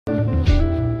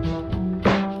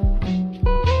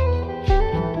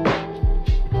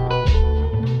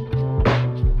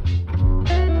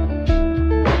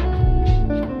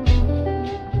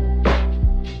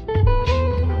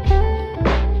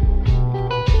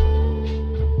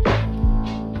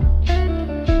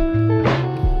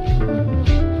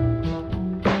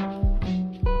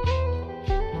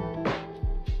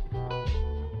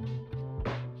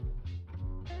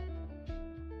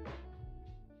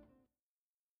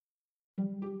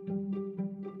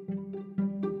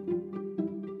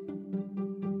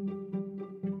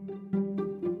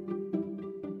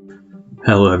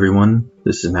Hello everyone,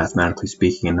 this is Mathematically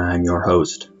Speaking and I am your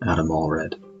host, Adam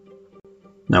Allred.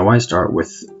 Now why start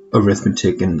with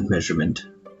arithmetic and measurement?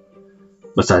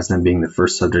 Besides them being the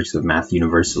first subjects of math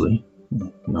universally,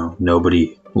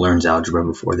 nobody learns algebra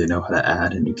before they know how to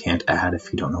add, and you can't add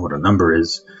if you don't know what a number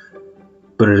is.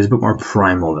 But it is a bit more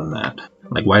primal than that.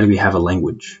 Like, why do we have a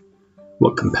language?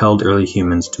 What compelled early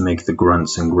humans to make the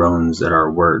grunts and groans that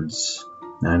are words?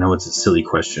 And I know it's a silly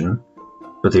question,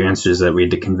 but the answer is that we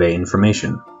had to convey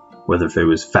information, whether if it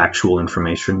was factual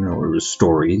information or it was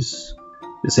stories.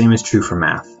 The same is true for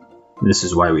math. This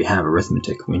is why we have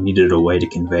arithmetic. We needed a way to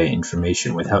convey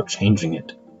information without changing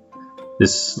it.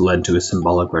 This led to a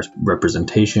symbolic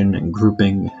representation and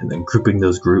then grouping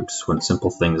those groups when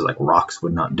simple things like rocks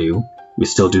would not do. We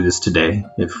still do this today.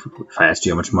 If I asked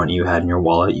you how much money you had in your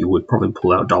wallet, you would probably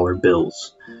pull out dollar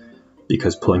bills,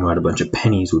 because pulling out a bunch of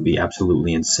pennies would be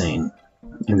absolutely insane.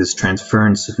 And this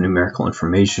transference of numerical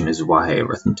information is why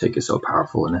arithmetic is so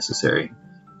powerful and necessary,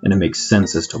 and it makes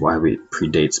sense as to why we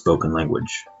predate spoken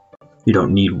language. You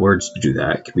don't need words to do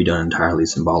that. It can be done entirely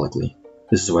symbolically.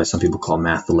 This is why some people call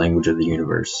math the language of the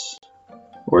universe.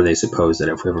 Or they suppose that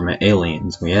if we ever met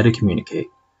aliens and we had to communicate,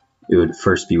 it would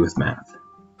first be with math.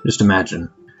 Just imagine,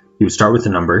 you would start with a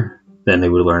number, then they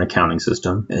would learn a counting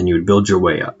system, and you would build your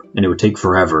way up. And it would take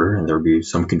forever, and there would be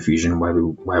some confusion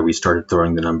why we started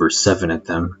throwing the number 7 at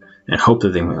them, and hope that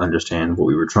they would understand what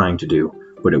we were trying to do,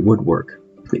 but it would work.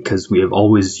 Because we have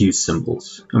always used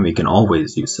symbols, and we can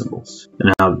always use symbols.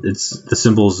 And now, the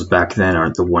symbols back then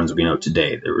aren't the ones we know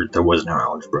today. There was no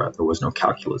algebra, there was no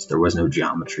calculus, there was no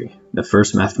geometry. The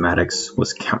first mathematics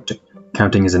was counting.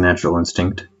 Counting is a natural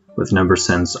instinct, with number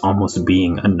sense almost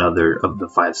being another of the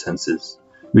 5 senses.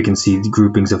 We can see the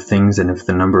groupings of things, and if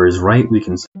the number is right, we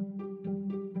can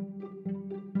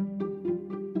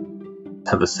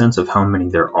have a sense of how many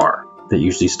there are. That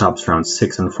usually stops around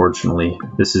 6, unfortunately.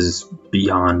 This is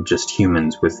beyond just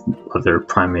humans, with other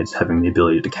primates having the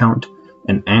ability to count,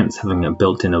 and ants having a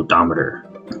built-in odometer.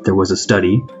 There was a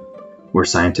study where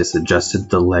scientists adjusted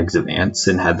the legs of ants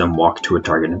and had them walk to a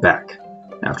target and back.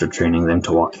 After training them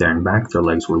to walk there and back, their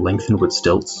legs were lengthened with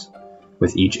stilts.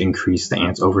 With each increase, the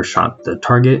ants overshot the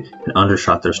target and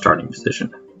undershot their starting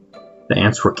position. The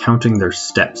ants were counting their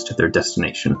steps to their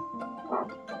destination.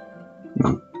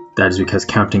 That is because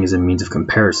counting is a means of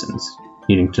comparisons,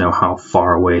 needing to know how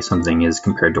far away something is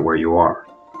compared to where you are,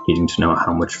 needing to know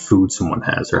how much food someone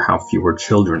has or how fewer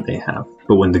children they have.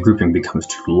 But when the grouping becomes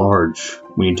too large,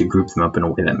 we need to group them up in a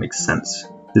way that makes sense.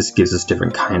 This gives us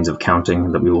different kinds of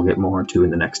counting that we will get more into in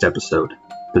the next episode.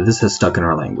 But this has stuck in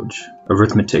our language.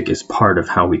 Arithmetic is part of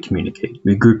how we communicate.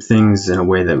 We group things in a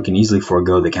way that we can easily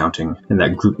forego the counting, and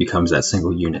that group becomes that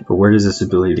single unit. But where does this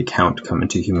ability to count come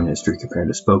into human history compared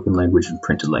to spoken language and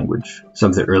printed language? Some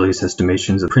of the earliest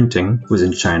estimations of printing was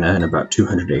in China in about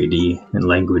 200 AD, and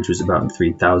language was about in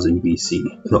 3000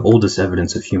 BC. The oldest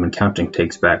evidence of human counting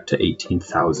takes back to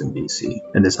 18,000 BC.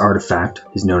 And this artifact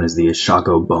is known as the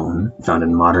Ishago bone, found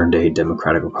in modern-day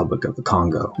Democratic Republic of the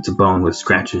Congo. It's a bone with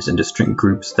scratches and distinct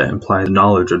groups that imply the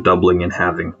knowledge of doubling and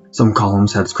halving. Some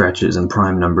columns had scratches in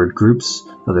prime-numbered groups,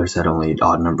 others had only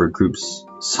odd-numbered groups.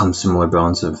 Some similar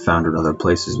bones have found in other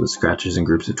places with scratches in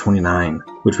groups of 29,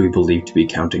 which we believe to be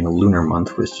counting a lunar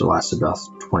month, which lasts about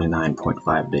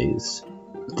 29.5 days.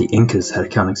 The Incas had a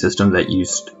counting system that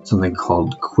used something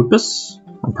called quipus.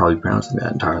 I'm probably pronouncing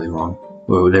that entirely wrong.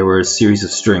 Well, there were a series of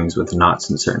strings with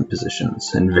knots in certain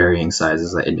positions and varying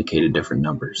sizes that indicated different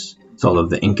numbers. So although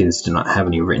the Incans did not have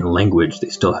any written language, they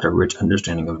still had a rich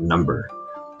understanding of number,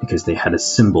 because they had a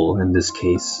symbol, in this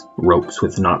case, ropes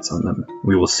with knots on them.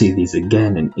 We will see these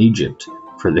again in Egypt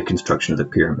for the construction of the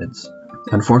pyramids.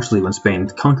 Unfortunately, when Spain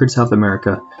conquered South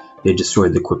America, they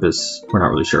destroyed the quipus. We're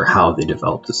not really sure how they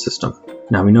developed the system.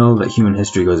 Now we know that human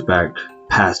history goes back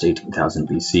past 18,000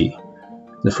 BC.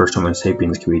 The first Homo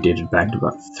sapiens can be dated back to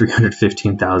about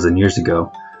 315,000 years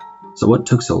ago. So what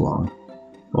took so long?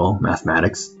 Well,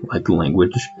 mathematics, like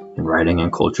language and writing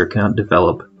and culture, cannot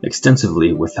develop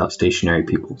extensively without stationary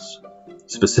peoples,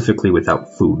 specifically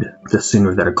without food. The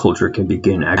sooner that a culture can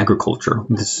begin agriculture,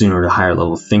 the sooner the higher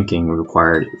level thinking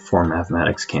required for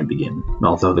mathematics can begin. And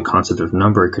although the concept of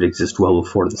number could exist well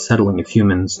before the settling of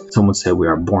humans, some would say we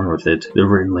are born with it, the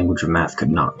written language of math could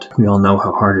not. We all know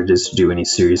how hard it is to do any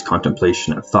serious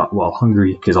contemplation of thought while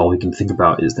hungry, because all we can think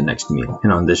about is the next meal.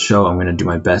 And on this show, I'm going to do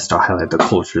my best to highlight the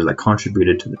cultures that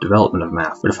contributed to the development of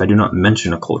math. But if I do not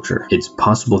mention a culture, it's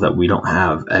possible that we don't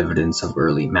have evidence of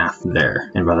early math there.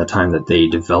 And by the time that they they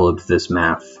developed this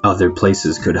math, other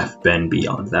places could have been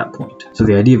beyond that point. So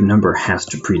the idea of number has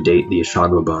to predate the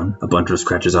Ishago bone. A bunch of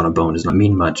scratches on a bone does not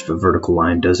mean much if a vertical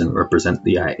line doesn't represent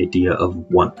the idea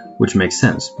of one, which makes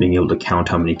sense. Being able to count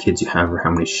how many kids you have, or how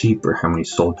many sheep, or how many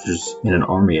soldiers in an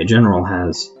army a general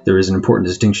has, there is an important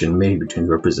distinction made between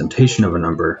the representation of a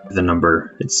number and the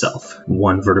number itself.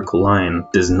 One vertical line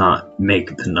does not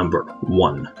make the number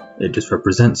 1. It just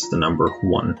represents the number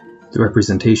 1. The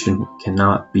representation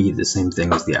cannot be the same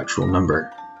thing as the actual number.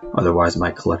 Otherwise,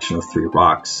 my collection of 3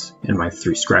 rocks and my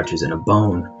 3 scratches in a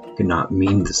bone cannot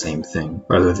mean the same thing.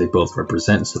 Rather, they both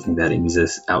represent something that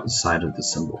exists outside of the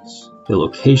symbols. The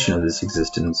location of this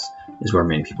existence is where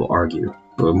many people argue,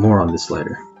 but more on this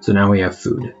later. So now we have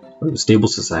food. We have a stable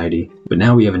society, but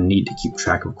now we have a need to keep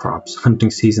track of crops,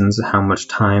 hunting seasons, how much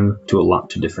time to allot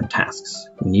to different tasks.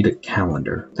 We need a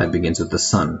calendar that begins with the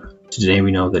sun. Today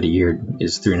we know that a year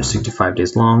is 365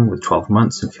 days long with 12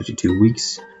 months and 52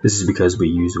 weeks. This is because we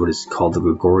use what is called the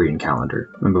Gregorian calendar.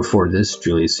 And before this,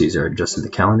 Julius Caesar adjusted the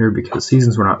calendar because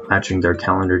seasons were not matching their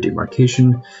calendar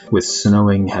demarcation, with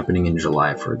snowing happening in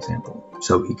July, for example.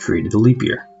 So he created the leap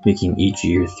year, making each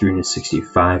year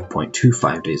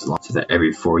 365.25 days long, so that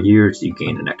every 4 years you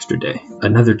gain an extra day.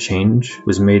 Another change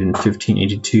was made in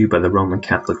 1582 by the Roman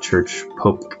Catholic Church,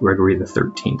 Pope Gregory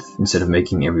XIII. Instead of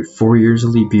making every 4 years a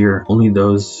leap year, only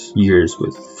those years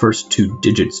with first 2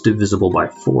 digits divisible by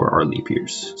 4 are leap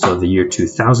years. So the year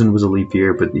 2000 was a leap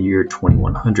year, but the year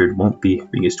 2100 won't be,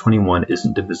 because 21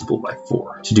 isn't divisible by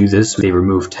 4. To do this, they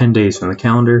removed 10 days from the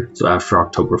calendar, so after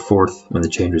October 4th, when the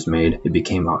change was made, it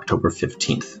became October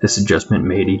 15th. This adjustment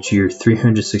made each year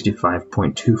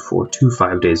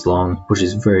 365.2425 days long, which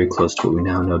is very close to what we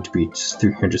now know to be just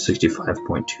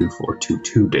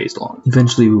 365.2422 days long.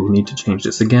 Eventually we will need to change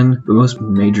this again, but most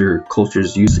major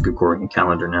cultures use the Gregorian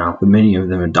calendar now, but many of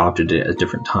them adopted it at a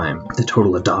different time. The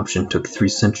total adoption took 3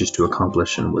 centuries to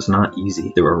accomplish and was not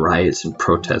easy. There were riots and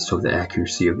protests over the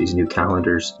accuracy of these new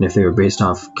calendars, and if they were based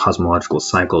off cosmological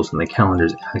cycles, then the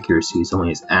calendar's accuracy is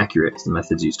only as accurate as the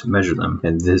methods used to measure them.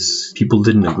 And this, people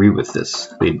didn't agree with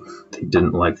this. They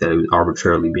didn't like that it was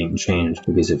arbitrarily being changed,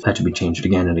 because if it had to be changed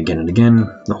again and again and again,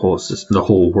 the whole system, the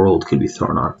whole world could be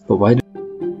thrown off. But why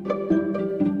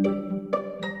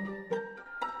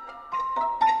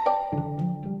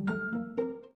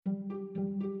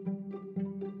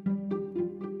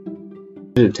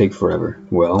did it take forever?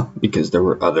 Well, because there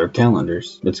were other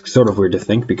calendars. It's sort of weird to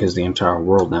think, because the entire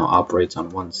world now operates on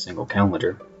one single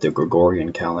calendar, the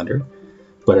Gregorian calendar.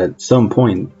 But at some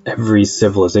point, every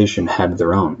civilization had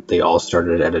their own. They all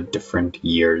started at a different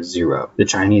year 0. The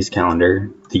Chinese calendar,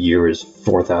 the year is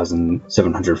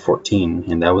 4714,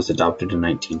 and that was adopted in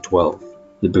 1912.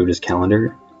 The Buddhist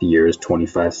calendar, the year is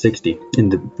 2560. In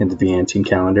the Byzantine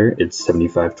calendar, it's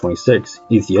 7526.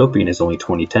 Ethiopian is only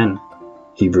 2010.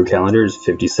 Hebrew calendar is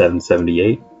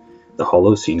 5778. The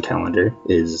Holocene calendar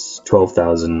is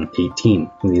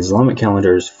 12,018. And the Islamic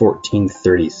calendar is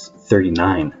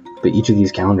 1439. But each of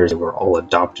these calendars were all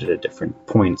adopted at different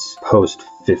points post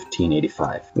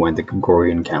 1585, when the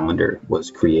Gregorian calendar was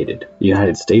created. The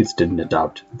United States didn't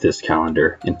adopt this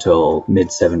calendar until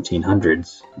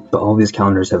mid-1700s, but all these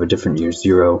calendars have a different year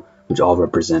 0, which all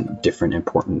represent different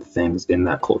important things in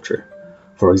that culture.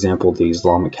 For example, the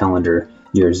Islamic calendar,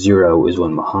 year 0 is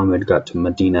when Muhammad got to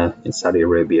Medina in Saudi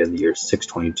Arabia in the year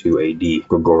 622 AD,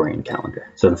 Gregorian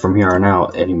calendar. So from here on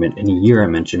out, any year I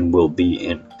mention will be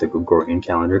in the Gregorian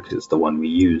calendar, because it's the one we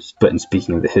use. But in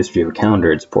speaking of the history of a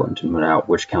calendar, it's important to note out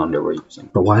which calendar we're using.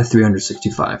 But why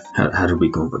 365? How did we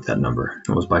come up with that number?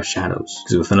 It was by shadows.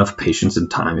 Because with enough patience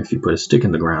and time, if you put a stick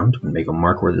in the ground and make a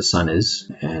mark where the sun is,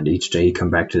 and each day you come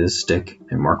back to this stick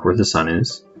and mark where the sun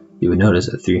is, you would notice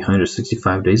that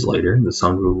 365 days later, the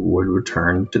sun would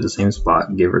return to the same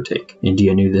spot, give or take.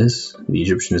 India knew this, the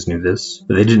Egyptians knew this,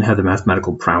 but they didn't have the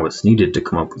mathematical prowess needed to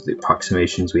come up with the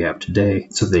approximations we have today,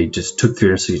 so they just took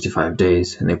 365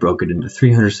 days and they broke it into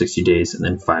 360 days and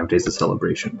then 5 days of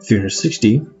celebration.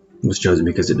 360 was chosen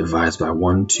because it divides by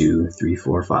 1, 2, 3,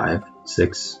 4, 5,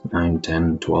 6, 9,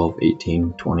 10, 12,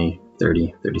 18, 20,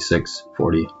 30, 36,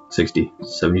 40, 60,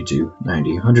 72,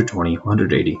 90, 120,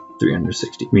 180,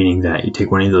 360. Meaning that you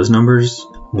take one of those numbers,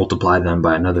 multiply them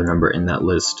by another number in that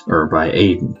list, or by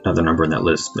another number in that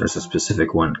list. There's a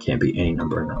specific one, can't be any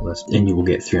number in that list, and you will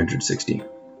get 360.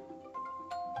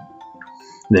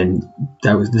 Then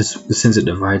since it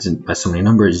divides by so many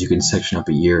numbers, you can section up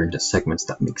a year into segments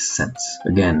that make sense.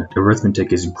 Again,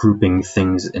 arithmetic is grouping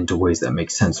things into ways that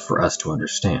make sense for us to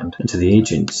understand. And to the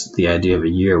ancients, the idea of a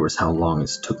year was how long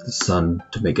it took the sun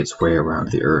to make its way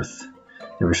around the earth.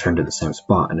 and return to the same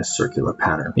spot in a circular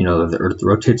pattern. You know that the Earth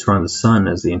rotates around the Sun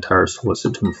as the entire solar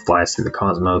system flies through the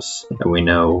cosmos, and we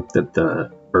know that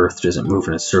the Earth doesn't move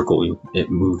in a circle, it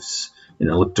moves in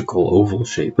an elliptical oval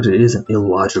shape. But it isn't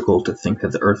illogical to think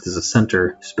that the Earth is a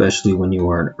center, especially when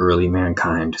you are an early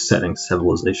mankind setting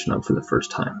civilization up for the first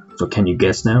time. So can you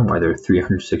guess now why there are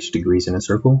 360 degrees in a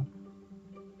circle?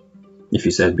 If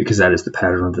you said because that is the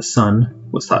pattern of the Sun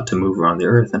was thought to move around the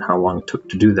Earth and how long it took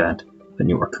to do that, then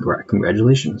you are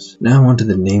congratulations. Now on to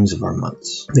the names of our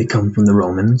months. They come from the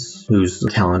Romans, whose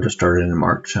calendar started in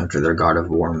March after their god of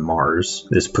war Mars.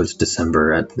 This puts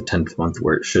December at the 10th month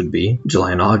where it should be.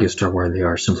 July and August are where they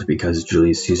are simply because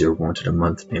Julius Caesar wanted a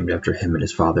month named after him and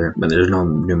his father, but there's no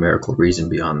numerical reason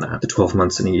beyond that. The 12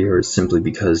 months in a year is simply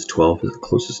because 12 is the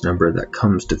closest number that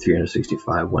comes to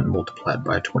 365 when multiplied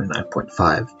by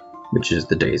 29.5. which is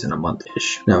the days in a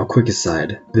month-ish. Now, a quick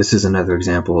aside, this is another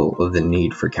example of the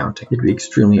need for counting. It'd be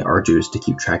extremely arduous to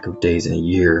keep track of days in a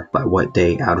year by what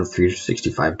day out of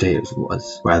 365 days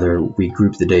was. Rather, we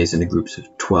group the days into groups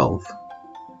of 12.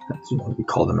 That's what we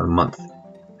call them a month.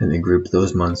 And then group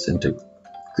those months into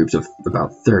groups of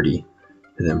about 30,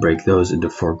 and then break those into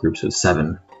 4 groups of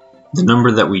 7. The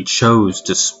number that we chose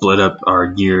to split up our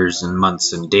years and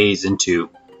months and days into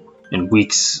in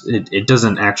weeks, it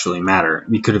doesn't actually matter.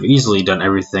 We could have easily done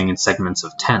everything in segments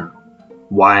of 10.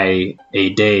 Why a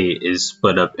day is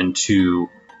split up into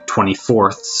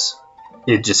 24ths,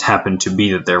 it just happened to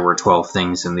be that there were 12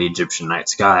 things in the Egyptian night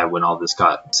sky when all this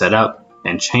got set up,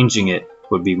 and changing it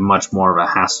would be much more of a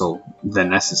hassle than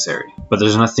necessary. But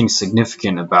there's nothing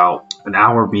significant about an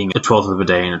hour being a 12th of a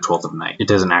day and a 12th of a night. It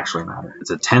doesn't actually matter.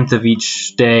 It's a 10th of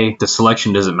each day. The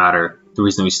selection doesn't matter. The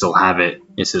reason we still have it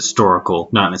is historical,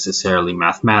 not necessarily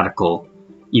mathematical,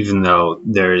 even though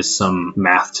there is some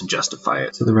math to justify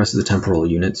it. So the rest of the temporal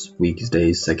units, weeks,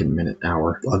 days, second, minute,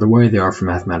 hour, are the way they are for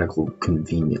mathematical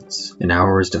convenience. An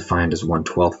hour is defined as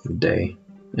 1/12 of a day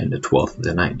and a 12th of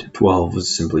the night. 12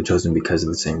 was simply chosen because of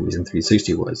the same reason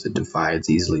 360 was. It divides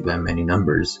easily by many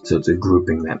numbers, so it's a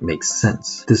grouping that makes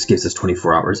sense. This gives us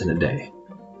 24 hours in a day.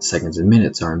 Seconds and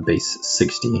minutes are in base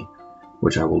 60,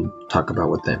 which I will talk about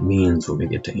what that means when we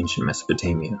get to ancient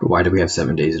Mesopotamia. But why do we have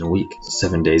 7 days in a week?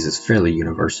 7 days is fairly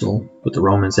universal, but the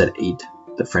Romans had 8.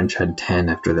 The French had 10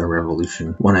 after their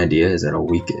revolution. One idea is that a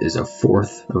week is a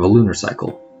fourth of a lunar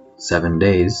cycle. 7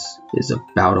 days is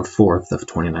about a fourth of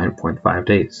 29.5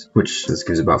 days, which this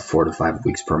gives about 4 to 5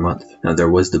 weeks per month. Now, there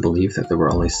was the belief that there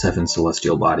were only 7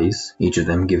 celestial bodies, each of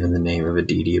them given the name of a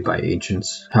deity by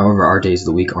ancients. However, our days of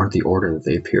the week aren't the order that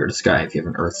they appear in the sky if you have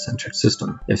an Earth-centered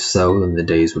system. If so, then the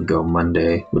days would go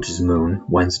Monday, which is Moon,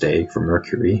 Wednesday for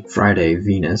Mercury, Friday,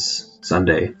 Venus,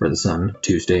 Sunday for the Sun,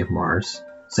 Tuesday, Mars,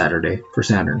 Saturday for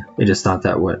Saturn. It is thought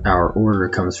that what our order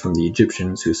comes from the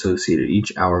Egyptians, who associated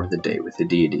each hour of the day with a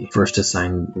deity. First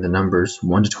assigned the numbers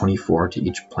 1 to 24 to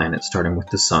each planet, starting with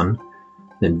the Sun,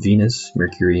 then Venus,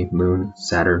 Mercury, Moon,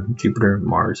 Saturn, Jupiter,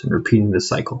 Mars, and repeating this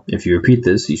cycle. If you repeat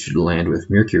this, you should land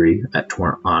with Mercury at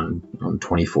on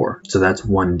 24. So that's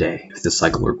 1 day. If the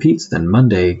cycle repeats, then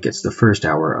Monday gets the first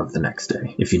hour of the next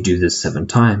day. If you do this 7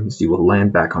 times, you will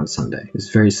land back on Sunday.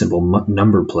 This very simple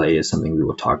number play is something we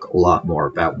will talk a lot more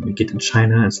about when we get to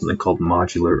China and something called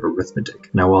modular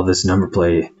arithmetic. Now, while this number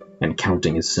play and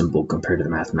counting is simple compared to the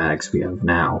mathematics we have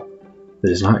now, that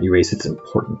does not erase its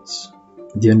importance.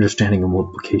 The understanding of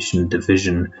multiplication,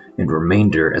 division, and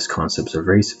remainder as concepts are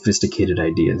very sophisticated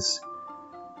ideas,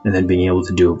 and then being able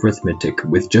to do arithmetic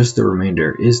with just the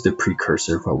remainder is the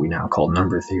precursor of what we now call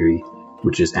number theory,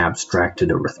 which is abstracted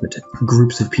arithmetic.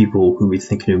 Groups of people who we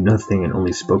think knew nothing and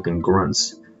only spoke in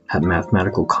grunts have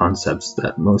mathematical concepts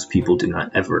that most people do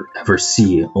not ever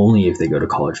see, only if they go to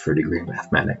college for a degree in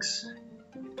mathematics.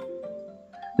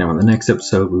 Now, in the next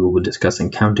episode, we will be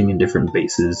discussing counting in different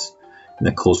bases and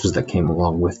the cultures that came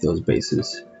along with those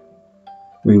bases.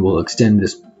 We will extend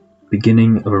this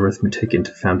beginning of arithmetic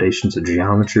into foundations of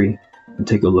geometry and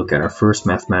take a look at our first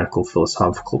mathematical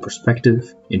philosophical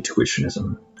perspective,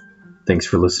 intuitionism. Thanks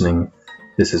for listening.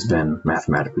 This has been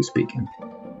Mathematically Speaking.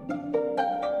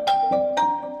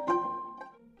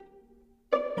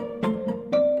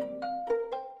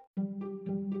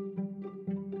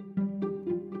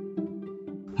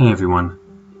 Hey everyone.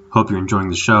 Hope you're enjoying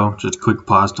the show. Just a quick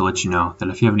pause to let you know that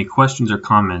if you have any questions or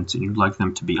comments and you'd like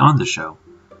them to be on the show,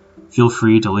 feel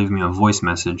free to leave me a voice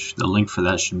message. The link for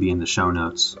that should be in the show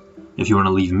notes. If you want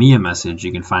to leave me a message,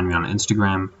 you can find me on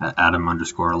Instagram at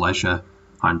Adam_Elisha,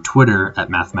 on Twitter at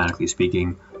Mathematically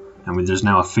Speaking, and there's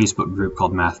now a Facebook group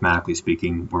called Mathematically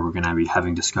Speaking where we're going to be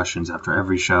having discussions after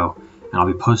every show, and I'll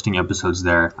be posting episodes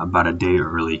there about a day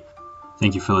early.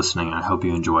 Thank you for listening, and I hope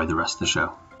you enjoy the rest of the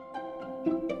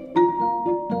show.